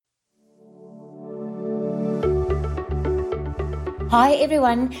Hi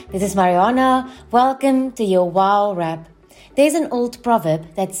everyone, this is Mariana. Welcome to your Wow Wrap. There's an old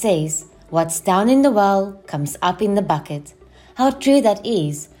proverb that says, "What's down in the well comes up in the bucket." How true that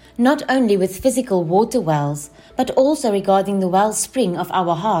is, not only with physical water wells, but also regarding the wellspring of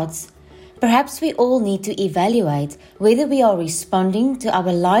our hearts. Perhaps we all need to evaluate whether we are responding to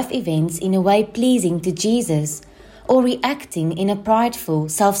our life events in a way pleasing to Jesus, or reacting in a prideful,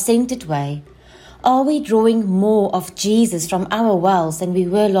 self-centered way. Are we drawing more of Jesus from our wells than we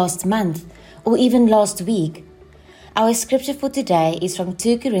were last month or even last week? Our scripture for today is from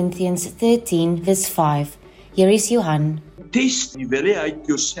 2 Corinthians 13 verse 5. Here is Johan. Test, evaluate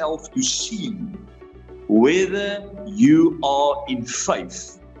yourself to see whether you are in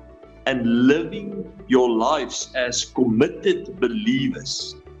faith and living your lives as committed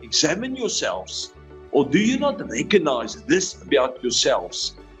believers. Examine yourselves, or do you not recognize this about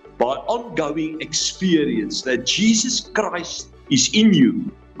yourselves? By ongoing experience that Jesus Christ is in you,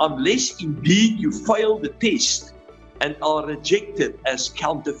 unless indeed you fail the test and are rejected as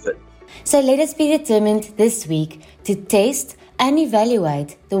counterfeit. So let us be determined this week to test and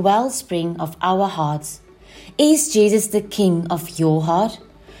evaluate the wellspring of our hearts. Is Jesus the King of your heart?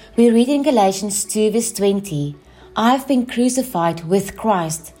 We read in Galatians 2 verse 20, "I have been crucified with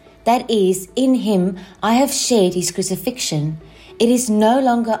Christ. That is, in him I have shared his crucifixion. It is no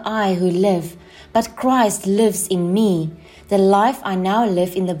longer I who live, but Christ lives in me. The life I now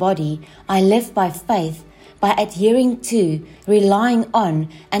live in the body, I live by faith, by adhering to, relying on,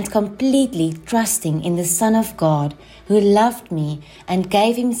 and completely trusting in the Son of God, who loved me and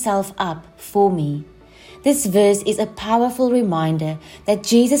gave himself up for me." This verse is a powerful reminder that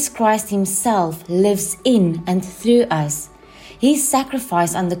Jesus Christ himself lives in and through us. His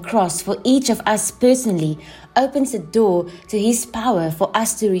sacrifice on the cross for each of us personally opens the door to his power for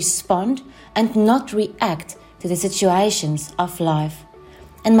us to respond and not react to the situations of life.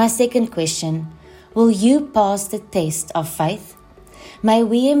 And my second question, will you pass the test of faith? May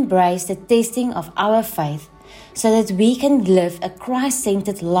we embrace the testing of our faith so that we can live a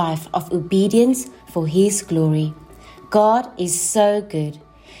Christ-centered life of obedience for his glory. God is so good.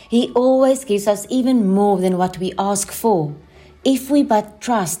 He always gives us even more than what we ask for, if we but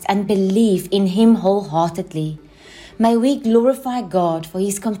trust and believe in him wholeheartedly. May we glorify God for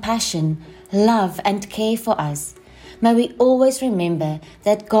his compassion, love, and care for us. May we always remember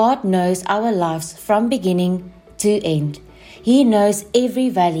that God knows our lives from beginning to end. He knows every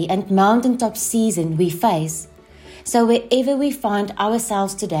valley and mountaintop season we face. So wherever we find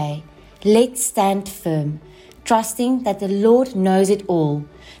ourselves today, let's stand firm, trusting that the Lord knows it all,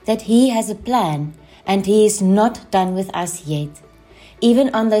 that he has a plan, and he is not done with us yet.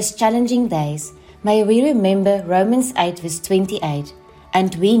 Even on those challenging days, may we remember Romans 8 verse 28,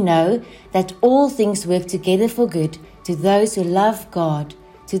 and we know that all things work together for good to those who love God,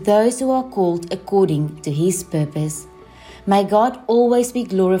 to those who are called according to his purpose. May God always be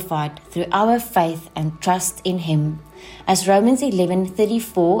glorified through our faith and trust in him. As Romans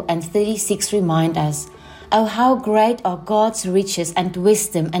 11:34 and 36 remind us, "Oh, how great are God's riches and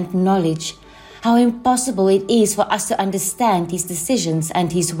wisdom and knowledge! How impossible it is for us to understand his decisions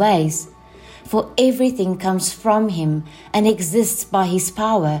and his ways. For everything comes from him and exists by his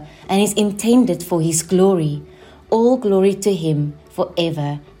power and is intended for his glory. All glory to him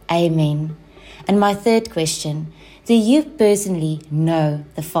forever. Amen." And my third question, do you personally know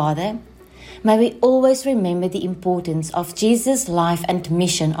the Father? May we always remember the importance of Jesus' life and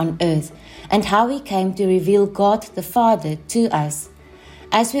mission on earth and how he came to reveal God the Father to us.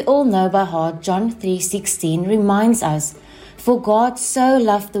 As we all know by heart, John 3:16 reminds us, "For God so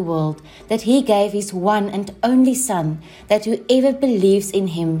loved the world that he gave his one and only Son, that whoever believes in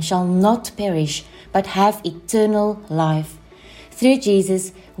him shall not perish, but have eternal life." Through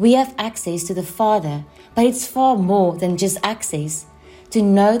Jesus, we have access to the Father, but it's far more than just access. To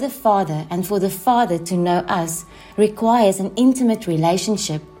know the Father and for the Father to know us requires an intimate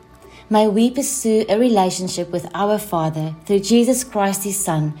relationship. May we pursue a relationship with our Father through Jesus Christ his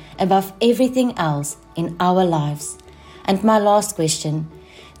Son above everything else in our lives. And my last question,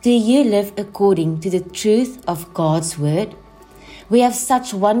 do you live according to the truth of God's Word? We have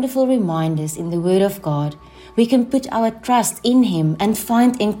such wonderful reminders in the Word of God. We can put our trust in him and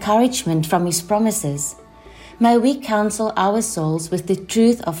find encouragement from his promises. May we counsel our souls with the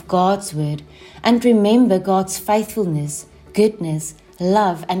truth of God's Word and remember God's faithfulness, goodness,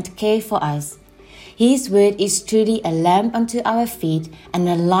 love, and care for us. His Word is truly a lamp unto our feet and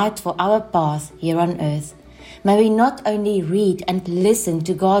a light for our path here on earth. May we not only read and listen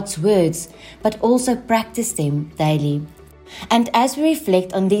to God's words, but also practice them daily. And as we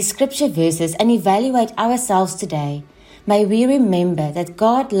reflect on these scripture verses and evaluate ourselves today, may we remember that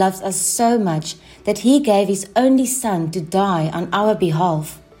God loves us so much that He gave His only Son to die on our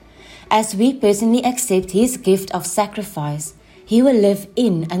behalf. As we personally accept His gift of sacrifice, He will live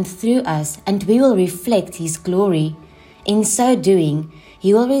in and through us, and we will reflect His glory. In so doing,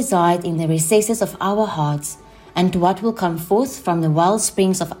 He will reside in the recesses of our hearts, and what will come forth from the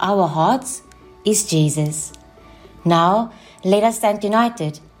wellsprings of our hearts is Jesus. Now, let us stand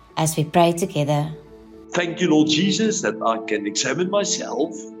united as we pray together. Thank you, Lord Jesus, that I can examine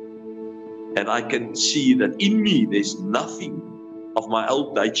myself and I can see that in me there's nothing of my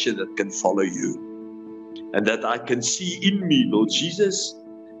old nature that can follow you. And that I can see in me, Lord Jesus,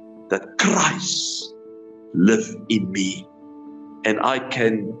 that Christ lives in me. And I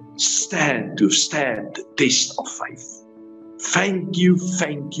can stand the test of faith. Thank you,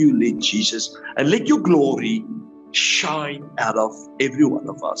 Lord Jesus. And let your glory shine out of every one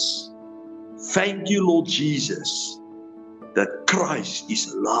of us. Thank you, Lord Jesus, that Christ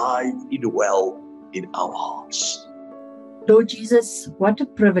is alive and well in our hearts. Lord Jesus, what a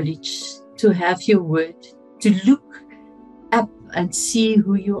privilege to have your word, to look up and see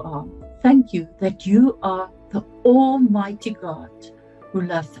who you are. Thank you that you are the Almighty God who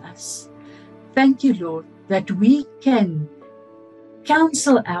loves us. Thank you, Lord, that we can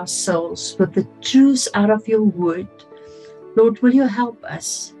counsel our souls with the truths out of your word. Lord, will you help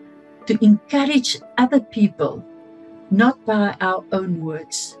us to encourage other people, not by our own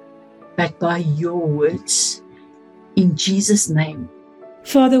words, but by your words. In Jesus' name.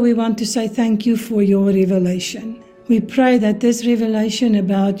 Father, we want to say thank you for your revelation. We pray that this revelation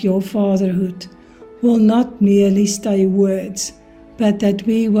about your fatherhood will not merely stay words, but that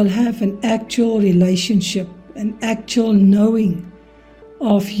we will have an actual relationship, an actual knowing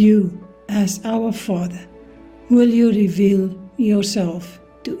of you as our Father. Will you reveal yourself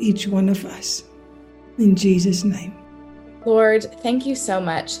to each one of us? In Jesus' name. Lord, thank you so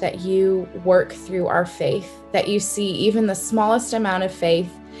much that you work through our faith, that you see even the smallest amount of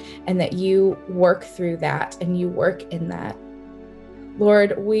faith, and that you work through that and you work in that.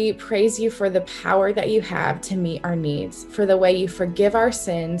 Lord, we praise you for the power that you have to meet our needs, for the way you forgive our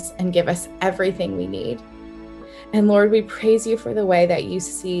sins and give us everything we need. And Lord, we praise you for the way that you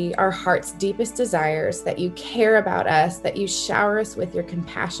see our heart's deepest desires, that you care about us, that you shower us with your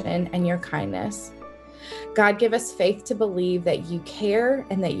compassion and your kindness. God, give us faith to believe that you care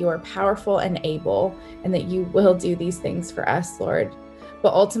and that you are powerful and able, and that you will do these things for us, Lord.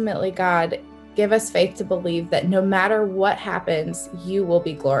 But ultimately, God, give us faith to believe that no matter what happens, you will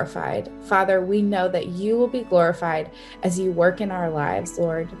be glorified. Father, we know that you will be glorified as you work in our lives,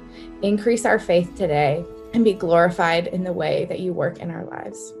 Lord. Increase our faith today and be glorified in the way that you work in our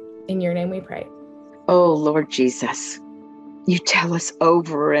lives. In your name we pray. Oh, Lord Jesus, you tell us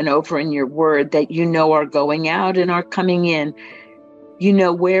over and over in your word that you know our going out and our coming in. You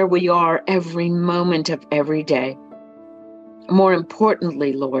know where we are every moment of every day. More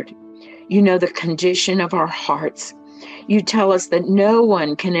importantly, Lord, you know the condition of our hearts. You tell us that no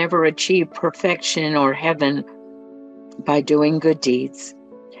one can ever achieve perfection or heaven by doing good deeds.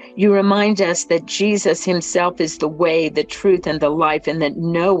 You remind us that Jesus himself is the way, the truth, and the life, and that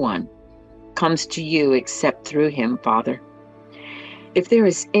no one comes to you except through him, Father. If there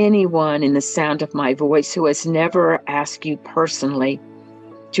is anyone in the sound of my voice who has never asked you personally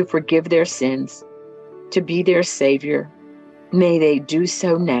to forgive their sins, to be their Savior, may they do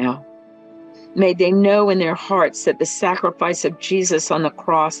so now. May they know in their hearts that the sacrifice of Jesus on the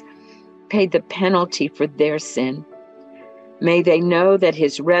cross paid the penalty for their sin. May they know that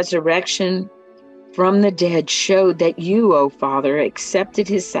his resurrection from the dead showed that you, O Father, accepted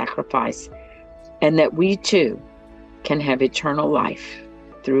his sacrifice, and that we too can have eternal life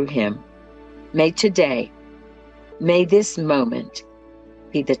through him. May today, may this moment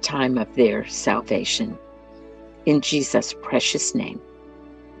be the time of their salvation. In Jesus' precious name,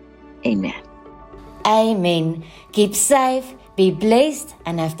 amen. Amen. Keep safe, be blessed,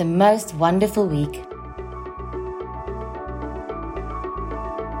 and have the most wonderful week.